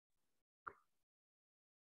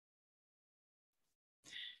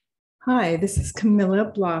Hi, this is Camilla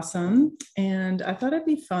Blossom, and I thought it'd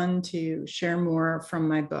be fun to share more from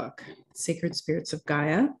my book, Sacred Spirits of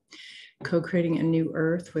Gaia, Co-Creating a New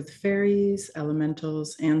Earth with Fairies,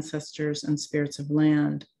 Elementals, Ancestors, and Spirits of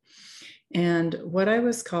Land. And what I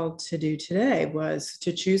was called to do today was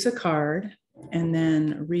to choose a card and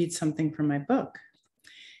then read something from my book.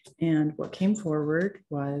 And what came forward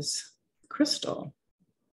was crystal.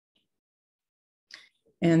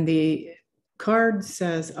 And the card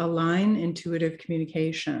says align intuitive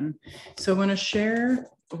communication. So I want to share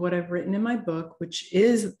what I've written in my book, which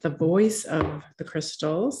is the voice of the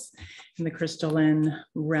crystals and the crystalline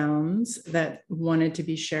realms that wanted to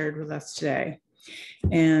be shared with us today.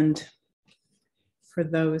 And for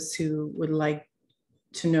those who would like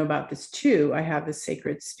to know about this too, I have the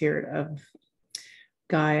Sacred Spirit of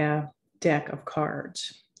Gaia deck of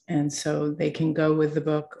cards. And so they can go with the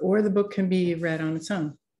book, or the book can be read on its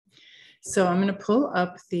own. So I'm going to pull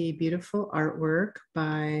up the beautiful artwork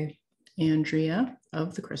by Andrea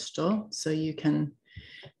of the Crystal, so you can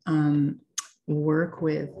work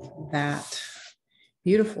with that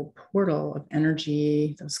beautiful portal of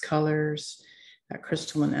energy, those colors, that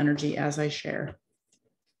crystalline energy as I share.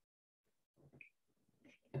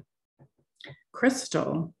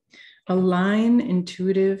 Crystal, align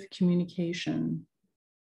intuitive communication.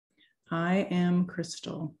 I am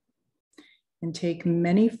crystal, and take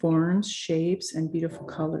many forms, shapes, and beautiful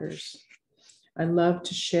colors. I love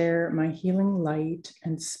to share my healing light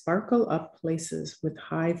and sparkle up places with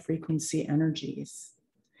high frequency energies.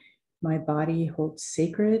 My body holds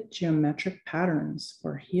sacred geometric patterns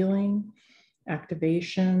for healing,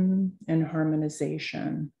 activation, and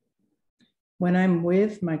harmonization. When I'm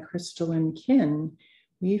with my crystalline kin,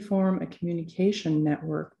 we form a communication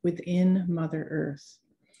network within Mother Earth,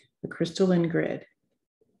 the crystalline grid.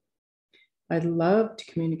 I'd love to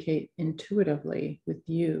communicate intuitively with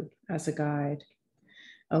you as a guide.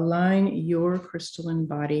 Align your crystalline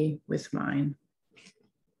body with mine.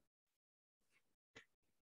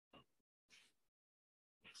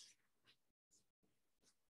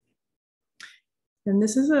 And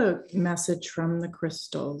this is a message from the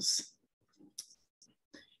crystals.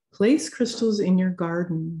 Place crystals in your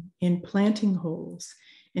garden, in planting holes,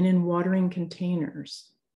 and in watering containers.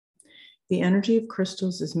 The energy of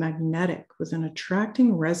crystals is magnetic with an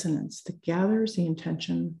attracting resonance that gathers the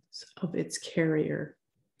intentions of its carrier.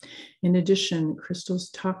 In addition, crystals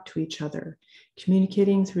talk to each other,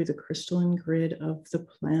 communicating through the crystalline grid of the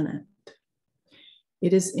planet.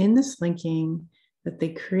 It is in this linking that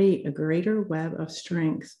they create a greater web of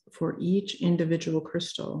strength for each individual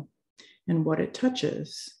crystal and what it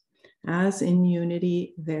touches. As in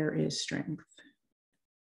unity, there is strength.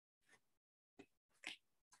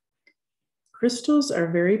 Crystals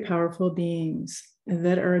are very powerful beings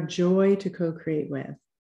that are a joy to co-create with.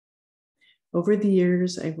 Over the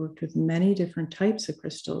years, I've worked with many different types of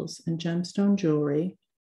crystals and gemstone jewelry,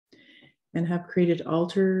 and have created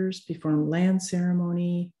altars, performed land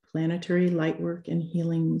ceremony, planetary light work and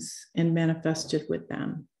healings, and manifested with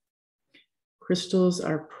them. Crystals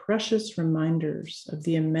are precious reminders of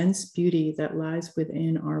the immense beauty that lies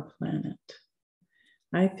within our planet.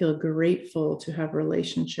 I feel grateful to have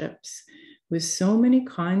relationships with so many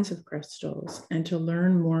kinds of crystals and to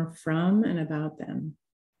learn more from and about them.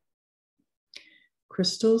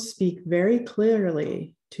 Crystals speak very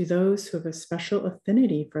clearly to those who have a special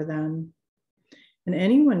affinity for them, and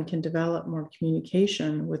anyone can develop more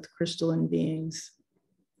communication with crystalline beings.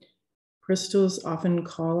 Crystals often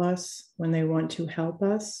call us when they want to help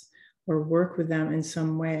us or work with them in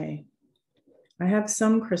some way. I have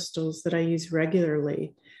some crystals that I use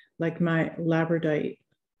regularly, like my labradorite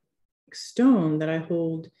stone that I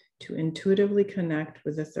hold to intuitively connect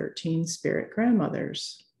with the 13 spirit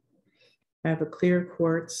grandmothers. I have a clear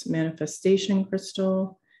quartz manifestation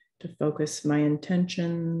crystal to focus my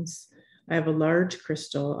intentions. I have a large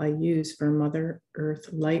crystal I use for Mother Earth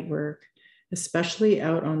light work, especially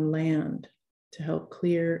out on land, to help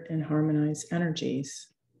clear and harmonize energies.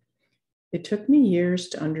 It took me years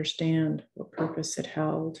to understand what purpose it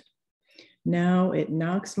held. Now it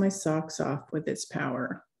knocks my socks off with its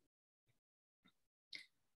power.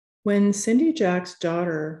 When Cindy Jack's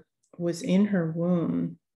daughter was in her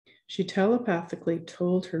womb, she telepathically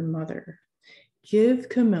told her mother, "Give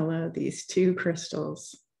Camilla these two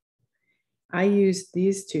crystals." I used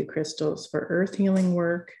these two crystals for earth healing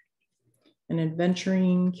work, and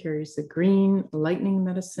adventuring carries the green lightning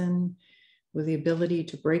medicine with the ability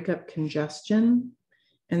to break up congestion,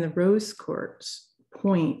 and the rose quartz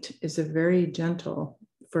point is a very gentle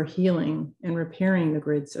for healing and repairing the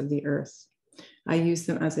grids of the earth. I use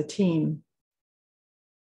them as a team.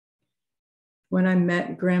 When I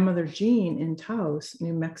met Grandmother Jean in Taos,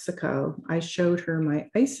 New Mexico, I showed her my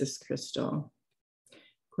Isis crystal.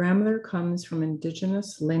 Grandmother comes from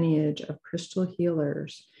indigenous lineage of crystal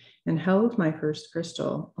healers and held my first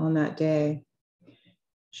crystal on that day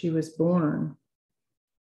she was born.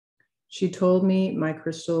 She told me my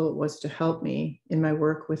crystal was to help me in my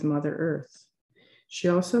work with Mother Earth. She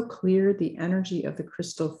also cleared the energy of the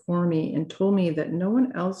crystal for me and told me that no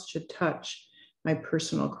one else should touch my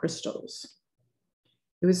personal crystals.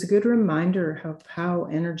 It was a good reminder of how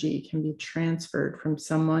energy can be transferred from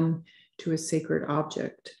someone to a sacred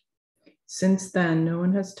object. Since then, no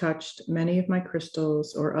one has touched many of my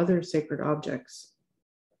crystals or other sacred objects.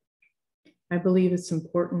 I believe it's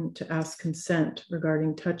important to ask consent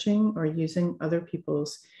regarding touching or using other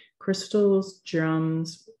people's crystals,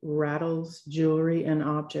 gems, rattles, jewelry, and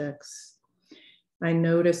objects. I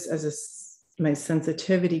notice as my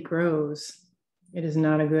sensitivity grows, it is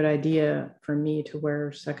not a good idea for me to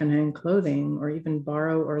wear secondhand clothing or even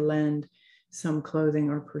borrow or lend some clothing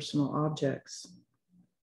or personal objects.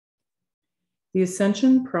 The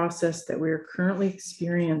ascension process that we are currently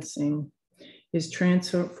experiencing is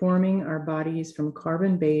transforming our bodies from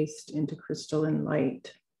carbon-based into crystalline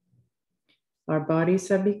light. Our bodies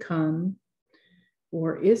have become,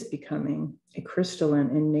 or is becoming, a crystalline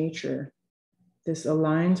in nature. This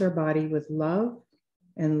aligns our body with love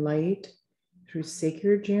and light through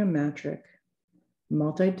sacred geometric,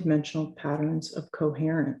 multidimensional patterns of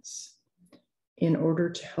coherence in order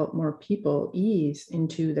to help more people ease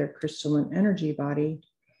into their crystalline energy body.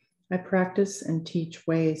 I practice and teach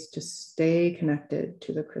ways to stay connected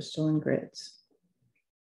to the crystalline grids.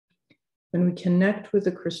 When we connect with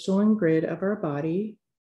the crystalline grid of our body,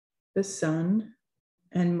 the sun,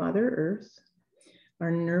 and Mother Earth,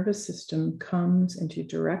 our nervous system comes into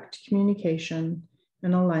direct communication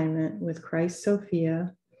and alignment with Christ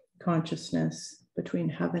Sophia consciousness between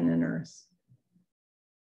heaven and earth.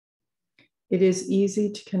 It is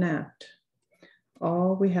easy to connect.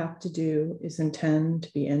 All we have to do is intend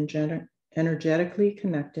to be energetically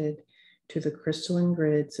connected to the crystalline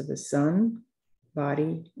grids of the sun,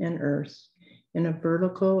 body, and earth in a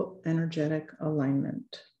vertical energetic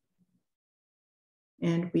alignment.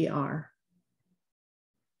 And we are.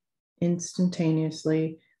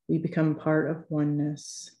 Instantaneously, we become part of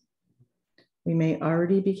oneness. We may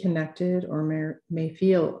already be connected or may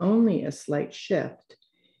feel only a slight shift,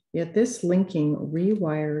 yet this linking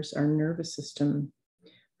rewires our nervous system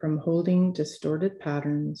from holding distorted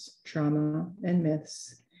patterns, trauma, and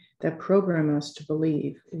myths that program us to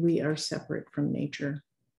believe we are separate from nature,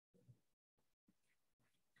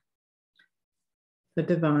 the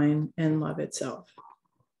divine, and love itself.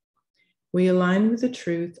 We align with the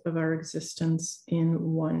truth of our existence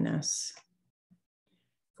in oneness.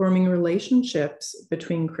 Forming relationships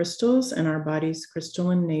between crystals and our body's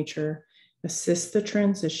crystalline nature assists the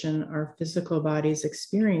transition our physical body is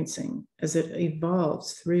experiencing as it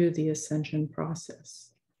evolves through the ascension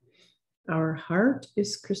process. Our heart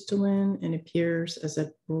is crystalline and appears as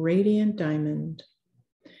a radiant diamond.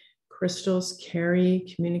 Crystals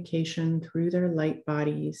carry communication through their light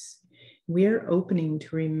bodies. We are opening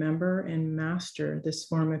to remember and master this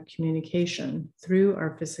form of communication through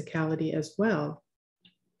our physicality as well.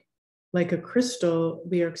 Like a crystal,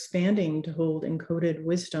 we are expanding to hold encoded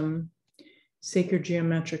wisdom, sacred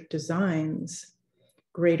geometric designs,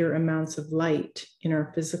 greater amounts of light in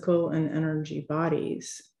our physical and energy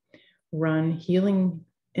bodies, run healing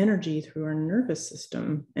energy through our nervous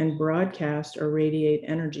system, and broadcast or radiate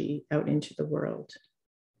energy out into the world.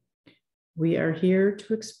 We are here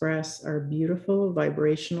to express our beautiful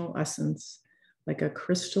vibrational essence like a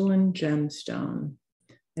crystalline gemstone,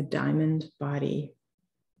 a diamond body.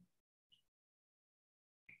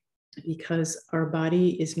 Because our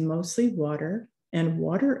body is mostly water and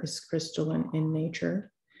water is crystalline in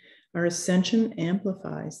nature, our ascension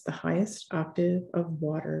amplifies the highest octave of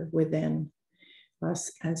water within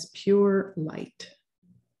us as pure light.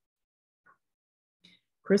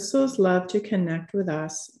 Crystals love to connect with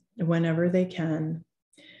us whenever they can.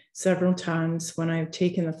 Several times when I've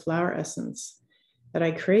taken the flower essence that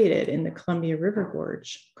I created in the Columbia River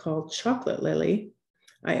Gorge called Chocolate Lily,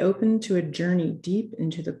 I opened to a journey deep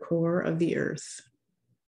into the core of the earth.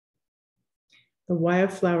 The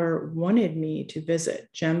wildflower wanted me to visit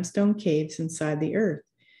gemstone caves inside the earth,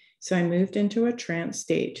 so I moved into a trance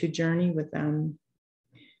state to journey with them.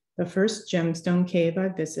 The first gemstone cave I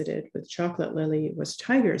visited with Chocolate Lily was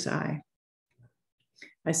Tiger's Eye.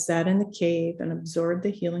 I sat in the cave and absorbed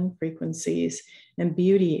the healing frequencies and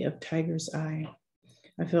beauty of Tiger's Eye.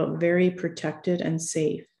 I felt very protected and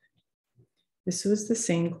safe. This was the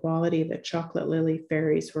same quality that Chocolate Lily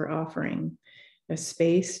fairies were offering, a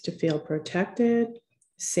space to feel protected,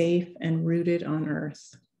 safe, and rooted on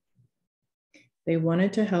earth. They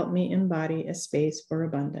wanted to help me embody a space for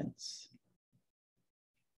abundance.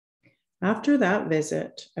 After that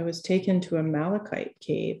visit, I was taken to a malachite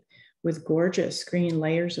cave with gorgeous green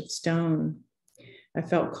layers of stone. I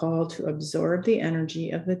felt called to absorb the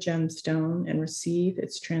energy of the gemstone and receive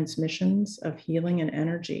its transmissions of healing and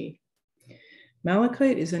energy.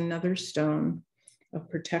 Malachite is another stone of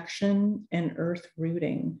protection and earth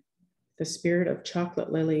rooting. The spirit of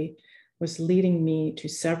chocolate lily was leading me to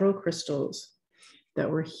several crystals that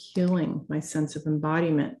were healing my sense of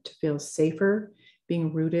embodiment to feel safer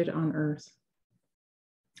being rooted on earth.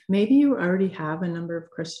 Maybe you already have a number of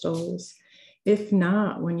crystals. If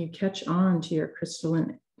not, when you catch on to your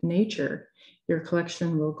crystalline nature, your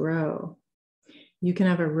collection will grow. You can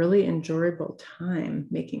have a really enjoyable time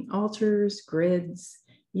making altars, grids,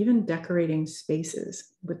 even decorating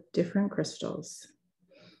spaces with different crystals.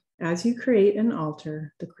 As you create an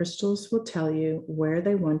altar, the crystals will tell you where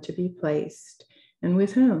they want to be placed and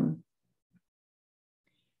with whom.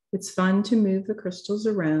 It's fun to move the crystals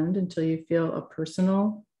around until you feel a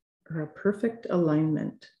personal or a perfect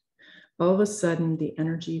alignment. All of a sudden, the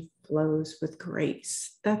energy flows with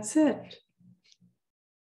grace. That's it.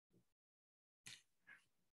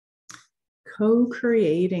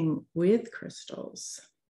 Co-creating with crystals.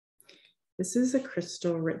 This is a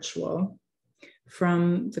crystal ritual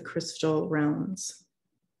from the crystal realms.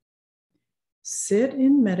 Sit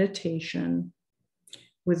in meditation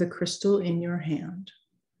with a crystal in your hand.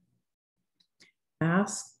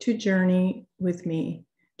 Ask to journey with me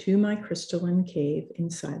to my crystalline cave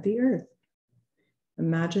inside the earth.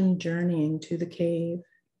 Imagine journeying to the cave.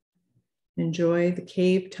 Enjoy the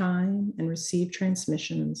cave time and receive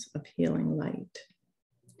transmissions of healing light.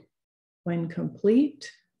 When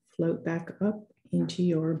complete, float back up into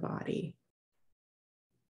your body.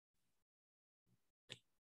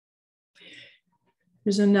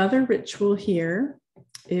 There's another ritual here.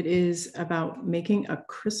 It is about making a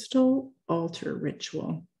crystal altar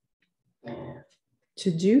ritual.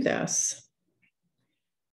 To do this,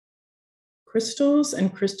 crystals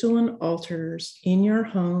and crystalline altars in your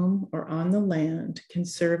home or on the land can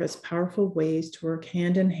serve as powerful ways to work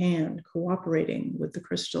hand in hand, cooperating with the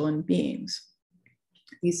crystalline beings.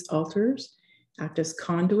 These altars act as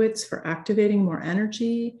conduits for activating more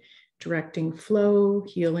energy, directing flow,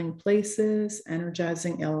 healing places,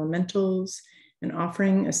 energizing elementals, and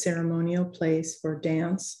offering a ceremonial place for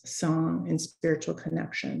dance, song, and spiritual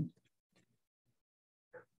connection.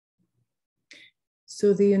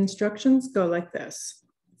 So the instructions go like this.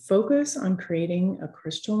 Focus on creating a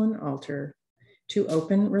crystalline altar to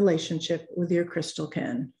open relationship with your crystal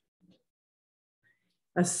kin.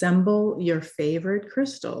 Assemble your favorite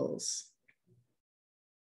crystals.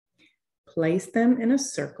 Place them in a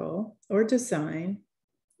circle or design,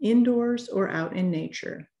 indoors or out in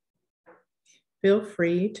nature. Feel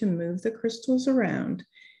free to move the crystals around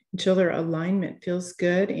until their alignment feels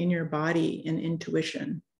good in your body and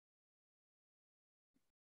intuition.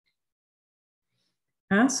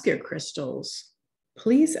 Ask your crystals,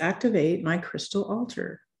 please activate my crystal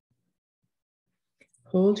altar.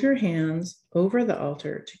 Hold your hands over the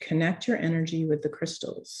altar to connect your energy with the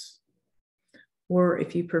crystals. Or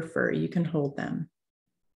if you prefer, you can hold them.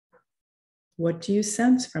 What do you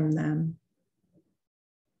sense from them?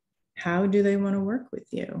 How do they want to work with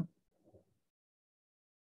you?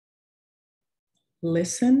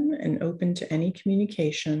 Listen and open to any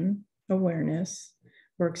communication, awareness,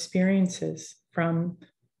 or experiences from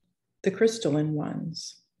the crystalline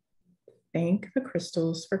ones. Thank the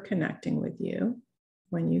crystals for connecting with you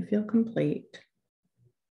when you feel complete.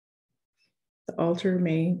 The altar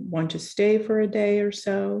may want to stay for a day or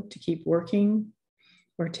so to keep working,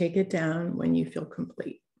 or take it down when you feel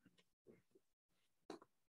complete.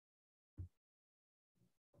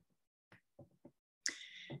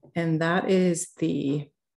 And that is the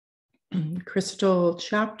crystal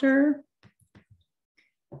chapter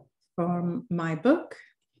from my book.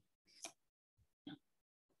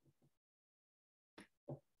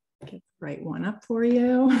 Get the right one up for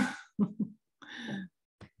you.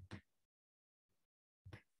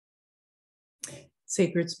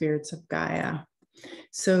 Sacred Spirits of Gaia.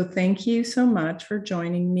 So thank you so much for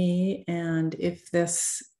joining me. And if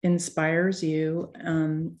this inspires you,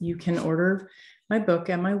 you can order my book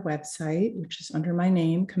at my website, which is under my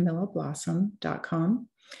name, CamillaBlossom.com.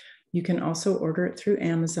 You can also order it through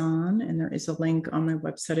Amazon, and there is a link on my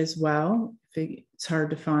website as well, if it's hard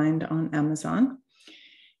to find on Amazon.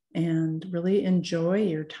 And really enjoy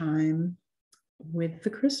your time with the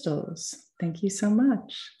crystals. Thank you so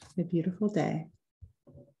much. Have a beautiful day.